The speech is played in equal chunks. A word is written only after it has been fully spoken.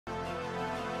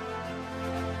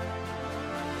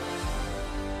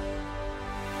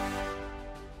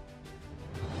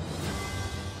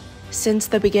Since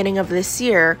the beginning of this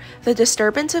year, the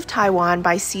disturbance of Taiwan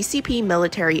by CCP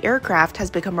military aircraft has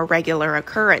become a regular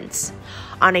occurrence.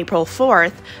 On April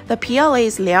 4th, the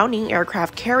PLA's Liaoning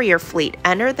aircraft carrier fleet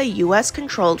entered the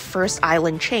U.S.-controlled First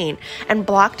Island chain and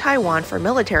blocked Taiwan for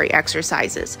military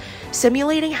exercises,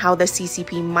 simulating how the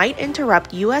CCP might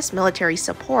interrupt U.S. military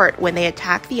support when they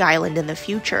attack the island in the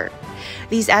future.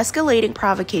 These escalating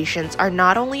provocations are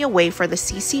not only a way for the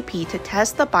CCP to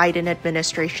test the Biden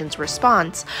administration's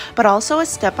response, but also a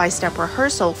step-by-step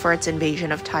rehearsal for its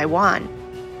invasion of Taiwan.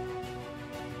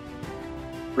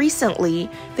 Recently,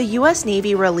 the U.S.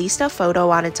 Navy released a photo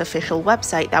on its official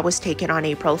website that was taken on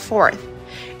April 4th.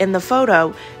 In the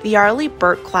photo, the Arleigh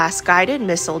Burke-class guided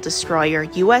missile destroyer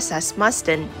USS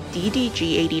Mustin,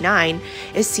 DDG-89,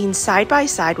 is seen side by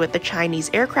side with the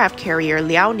Chinese aircraft carrier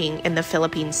Liaoning in the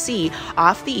Philippine Sea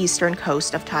off the eastern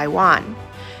coast of Taiwan.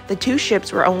 The two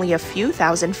ships were only a few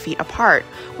thousand feet apart,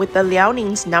 with the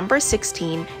Liaoning's number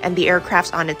 16 and the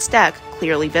aircraft on its deck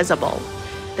clearly visible.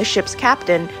 The ship's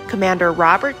captain, Commander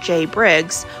Robert J.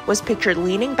 Briggs, was pictured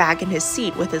leaning back in his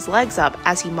seat with his legs up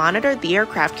as he monitored the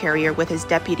aircraft carrier with his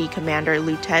deputy commander,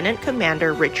 Lieutenant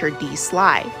Commander Richard D.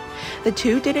 Sly. The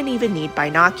two didn't even need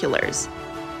binoculars.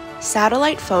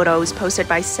 Satellite photos posted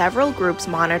by several groups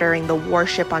monitoring the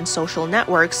warship on social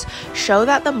networks show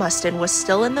that the Mustin was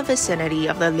still in the vicinity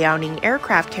of the Liaoning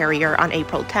aircraft carrier on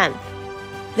April 10th.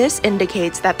 This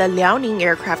indicates that the Liaoning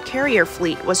aircraft carrier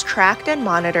fleet was tracked and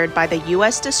monitored by the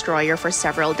U.S. destroyer for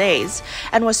several days,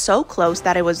 and was so close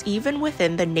that it was even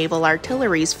within the naval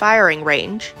artillery's firing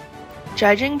range.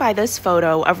 Judging by this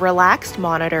photo of relaxed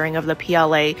monitoring of the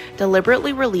PLA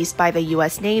deliberately released by the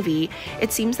U.S. Navy,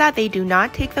 it seems that they do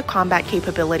not take the combat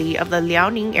capability of the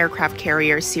Liaoning aircraft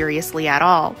carrier seriously at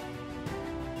all.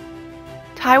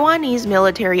 Taiwanese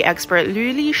military expert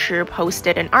Liu Lishi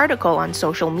posted an article on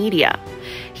social media.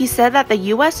 He said that the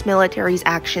U.S. military's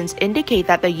actions indicate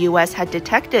that the U.S. had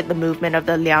detected the movement of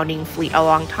the Liaoning fleet a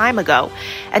long time ago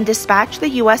and dispatched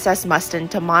the USS Mustin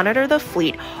to monitor the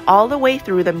fleet all the way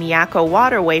through the Miyako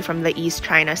waterway from the East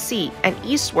China Sea and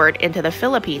eastward into the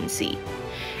Philippine Sea.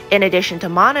 In addition to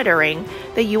monitoring,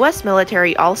 the U.S.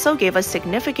 military also gave a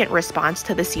significant response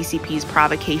to the CCP's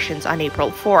provocations on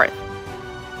April 4th.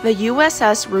 The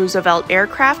USS Roosevelt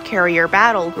aircraft carrier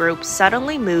battle group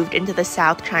suddenly moved into the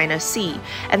South China Sea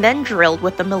and then drilled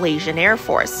with the Malaysian Air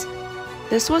Force.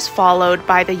 This was followed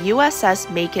by the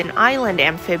USS Makin Island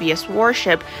amphibious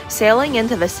warship sailing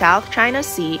into the South China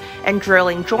Sea and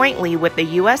drilling jointly with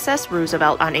the USS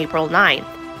Roosevelt on April 9th.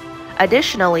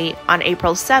 Additionally, on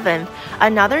April 7th,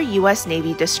 another U.S.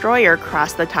 Navy destroyer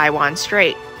crossed the Taiwan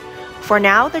Strait. For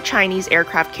now, the Chinese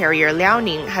aircraft carrier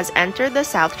Liaoning has entered the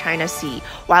South China Sea,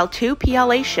 while two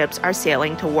PLA ships are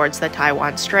sailing towards the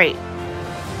Taiwan Strait.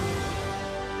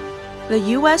 The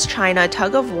U.S.-China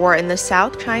tug-of-war in the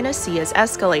South China Sea is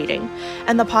escalating,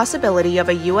 and the possibility of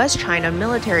a U.S.-China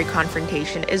military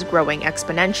confrontation is growing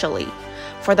exponentially.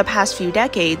 For the past few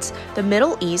decades, the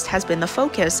Middle East has been the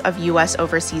focus of U.S.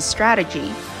 overseas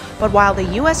strategy. But while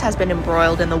the U.S. has been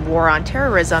embroiled in the war on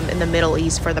terrorism in the Middle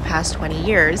East for the past 20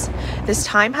 years, this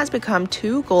time has become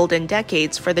two golden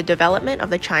decades for the development of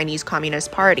the Chinese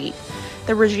Communist Party.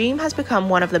 The regime has become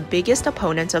one of the biggest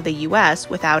opponents of the U.S.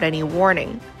 without any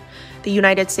warning. The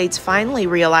United States finally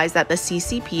realized that the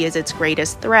CCP is its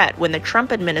greatest threat when the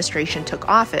Trump administration took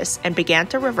office and began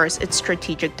to reverse its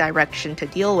strategic direction to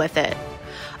deal with it.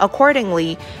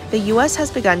 Accordingly, the U.S. has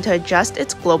begun to adjust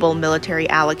its global military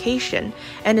allocation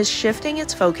and is shifting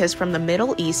its focus from the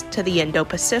Middle East to the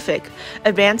Indo-Pacific,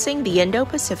 advancing the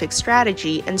Indo-Pacific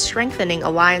strategy and strengthening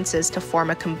alliances to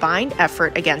form a combined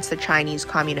effort against the Chinese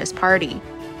Communist Party.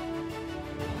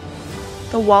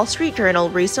 The Wall Street Journal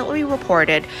recently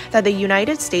reported that the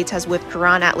United States has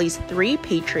withdrawn at least 3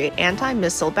 Patriot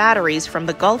anti-missile batteries from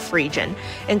the Gulf region,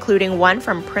 including one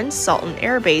from Prince Sultan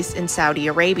Air Base in Saudi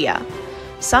Arabia.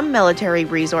 Some military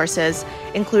resources,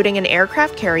 including an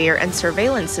aircraft carrier and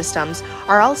surveillance systems,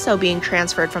 are also being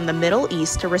transferred from the Middle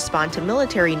East to respond to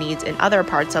military needs in other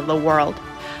parts of the world.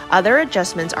 Other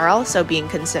adjustments are also being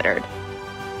considered.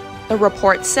 The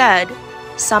report said,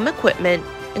 some equipment,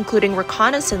 including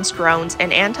reconnaissance drones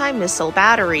and anti-missile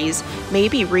batteries, may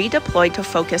be redeployed to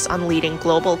focus on leading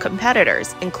global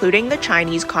competitors, including the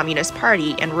Chinese Communist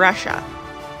Party and Russia.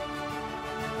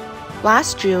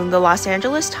 Last June, the Los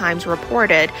Angeles Times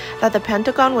reported that the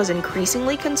Pentagon was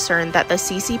increasingly concerned that the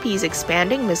CCP's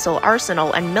expanding missile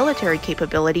arsenal and military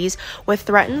capabilities would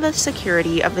threaten the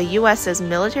security of the U.S.'s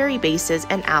military bases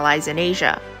and allies in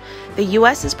Asia. The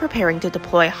U.S. is preparing to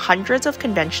deploy hundreds of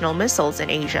conventional missiles in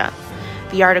Asia.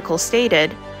 The article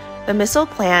stated, The missile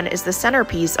plan is the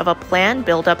centerpiece of a planned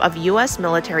buildup of U.S.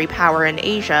 military power in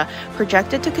Asia,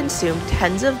 projected to consume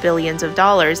tens of billions of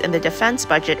dollars in the defense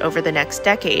budget over the next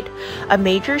decade, a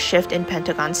major shift in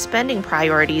Pentagon spending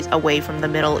priorities away from the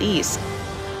Middle East.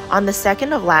 On the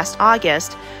 2nd of last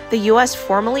August, the U.S.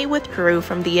 formally withdrew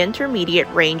from the Intermediate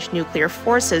Range Nuclear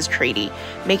Forces Treaty,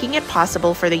 making it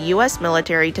possible for the U.S.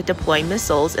 military to deploy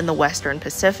missiles in the Western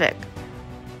Pacific.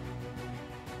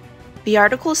 The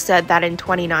article said that in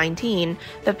 2019,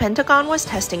 the Pentagon was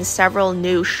testing several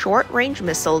new short-range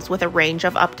missiles with a range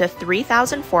of up to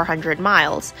 3,400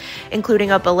 miles, including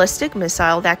a ballistic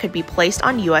missile that could be placed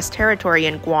on U.S. territory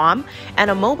in Guam and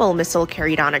a mobile missile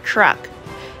carried on a truck.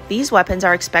 These weapons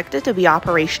are expected to be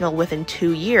operational within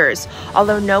 2 years,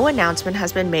 although no announcement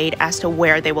has been made as to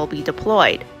where they will be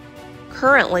deployed.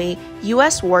 Currently,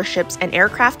 U.S. warships and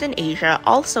aircraft in Asia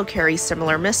also carry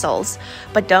similar missiles,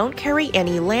 but don't carry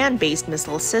any land-based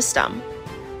missile system.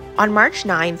 On March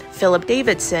 9th, Philip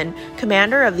Davidson,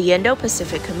 commander of the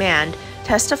Indo-Pacific Command,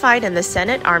 testified in the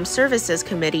Senate Armed Services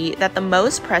Committee that the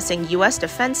most pressing U.S.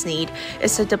 defense need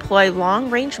is to deploy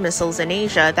long-range missiles in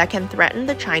Asia that can threaten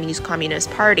the Chinese Communist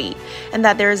Party, and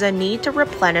that there is a need to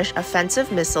replenish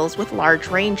offensive missiles with large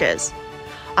ranges.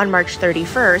 On March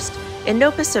 31st,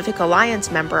 Indo-Pacific Alliance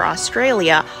member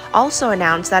Australia also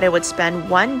announced that it would spend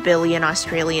 $1 billion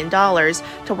Australian dollars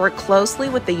to work closely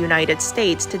with the United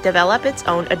States to develop its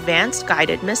own advanced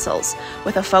guided missiles,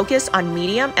 with a focus on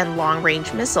medium and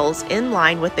long-range missiles in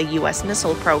line with the U.S.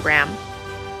 missile program.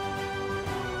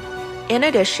 In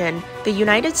addition, the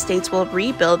United States will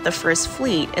rebuild the First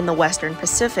Fleet in the Western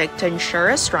Pacific to ensure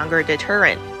a stronger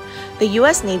deterrent. The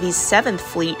U.S. Navy's 7th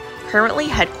Fleet, currently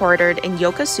headquartered in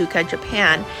Yokosuka,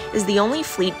 Japan, is the only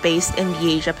fleet based in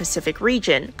the Asia-Pacific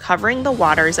region, covering the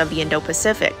waters of the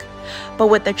Indo-Pacific. But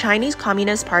with the Chinese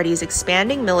Communist Party's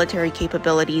expanding military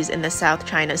capabilities in the South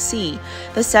China Sea,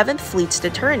 the 7th Fleet's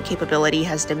deterrent capability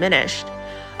has diminished.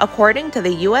 According to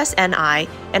the USNI,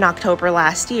 in October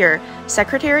last year,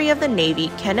 Secretary of the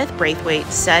Navy Kenneth Braithwaite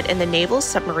said in the Naval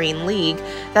Submarine League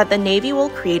that the Navy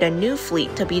will create a new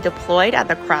fleet to be deployed at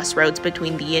the crossroads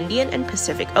between the Indian and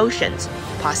Pacific Oceans,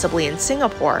 possibly in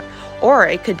Singapore, or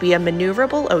it could be a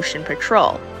maneuverable ocean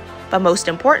patrol. But most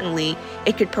importantly,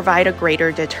 it could provide a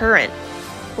greater deterrent.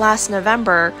 Last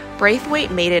November, Braithwaite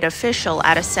made it official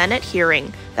at a Senate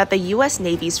hearing that the U.S.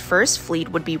 Navy's First Fleet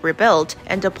would be rebuilt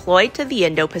and deployed to the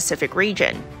Indo-Pacific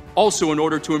region. Also, in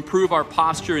order to improve our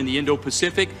posture in the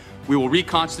Indo-Pacific, we will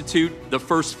reconstitute the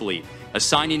First Fleet,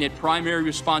 assigning it primary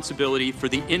responsibility for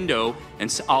the Indo and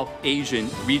South Asian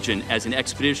region as an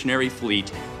expeditionary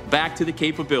fleet, back to the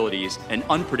capabilities and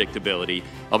unpredictability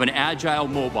of an agile,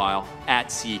 mobile,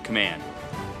 at-sea command.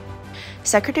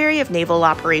 Secretary of Naval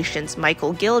Operations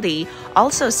Michael Gildy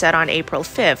also said on April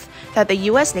 5th that the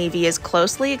U.S. Navy is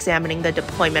closely examining the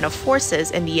deployment of forces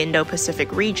in the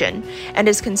Indo-Pacific region and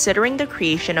is considering the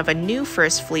creation of a new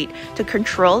First Fleet to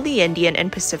control the Indian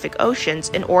and Pacific Oceans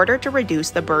in order to reduce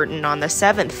the burden on the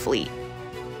 7th Fleet.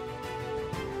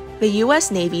 The U.S.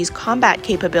 Navy's combat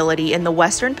capability in the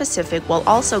Western Pacific will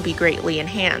also be greatly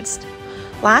enhanced.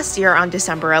 Last year, on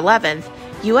December 11th,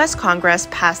 U.S. Congress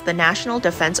passed the National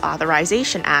Defense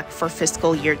Authorization Act for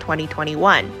fiscal year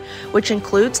 2021, which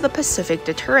includes the Pacific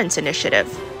Deterrence Initiative.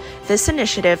 This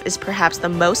initiative is perhaps the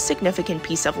most significant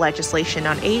piece of legislation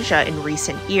on Asia in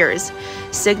recent years,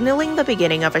 signaling the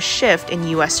beginning of a shift in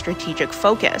U.S. strategic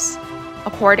focus.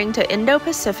 According to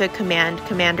Indo-Pacific Command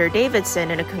Commander Davidson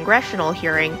in a congressional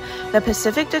hearing, the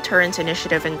Pacific Deterrence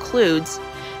Initiative includes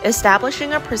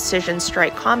establishing a precision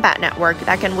strike combat network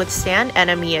that can withstand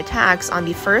enemy attacks on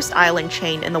the first island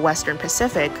chain in the Western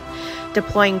Pacific,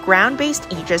 deploying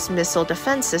ground-based Aegis missile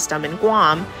defense system in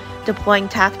Guam, deploying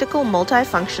tactical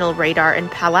multifunctional radar in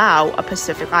Palau, a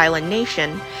Pacific island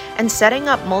nation, and setting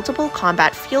up multiple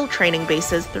combat field training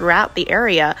bases throughout the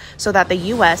area so that the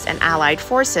U.S. and allied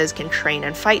forces can train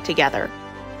and fight together.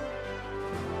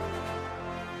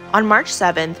 On March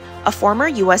 7th, a former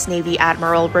U.S. Navy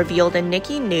admiral revealed in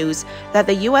Nikkei News that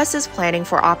the U.S. is planning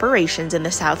for operations in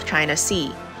the South China Sea.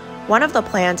 One of the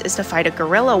plans is to fight a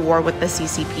guerrilla war with the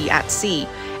CCP at sea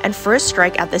and first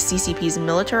strike at the CCP's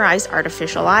militarized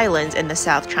artificial islands in the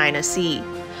South China Sea.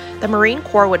 The Marine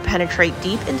Corps would penetrate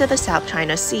deep into the South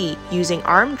China Sea using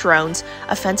armed drones,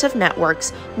 offensive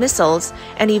networks, missiles,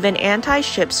 and even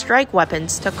anti-ship strike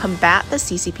weapons to combat the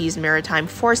CCP's maritime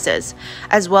forces,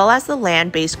 as well as the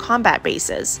land-based combat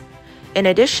bases. In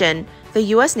addition, the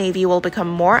U.S. Navy will become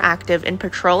more active in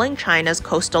patrolling China's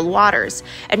coastal waters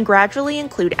and gradually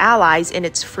include allies in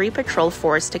its free patrol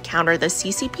force to counter the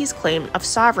CCP's claim of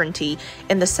sovereignty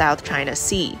in the South China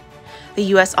Sea. The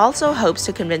U.S. also hopes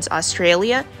to convince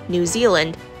Australia, New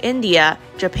Zealand, India,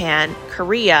 Japan,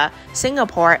 Korea,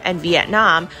 Singapore, and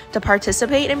Vietnam to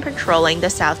participate in patrolling the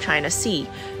South China Sea,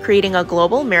 creating a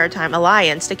global maritime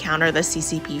alliance to counter the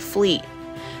CCP fleet.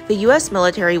 The U.S.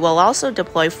 military will also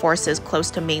deploy forces close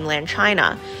to mainland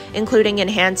China, including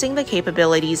enhancing the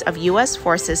capabilities of U.S.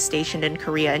 forces stationed in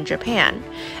Korea and Japan,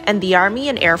 and the Army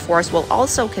and Air Force will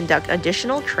also conduct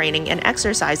additional training and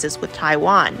exercises with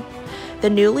Taiwan. The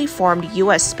newly formed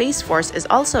U.S. Space Force is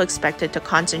also expected to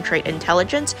concentrate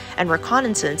intelligence and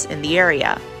reconnaissance in the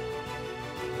area.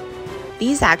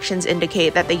 These actions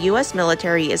indicate that the U.S.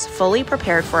 military is fully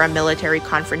prepared for a military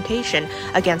confrontation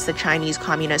against the Chinese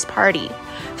Communist Party.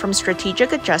 From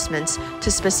strategic adjustments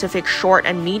to specific short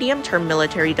and medium-term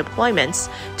military deployments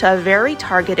to a very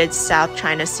targeted South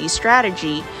China Sea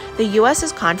strategy, the U.S.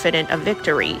 is confident of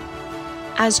victory.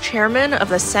 As chairman of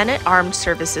the Senate Armed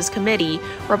Services Committee,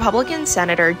 Republican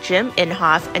Senator Jim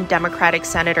Inhofe and Democratic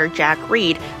Senator Jack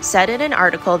Reed said in an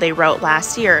article they wrote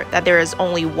last year that there is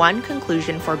only one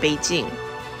conclusion for Beijing: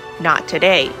 not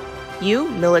today. You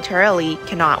militarily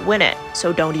cannot win it,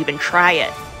 so don't even try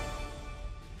it.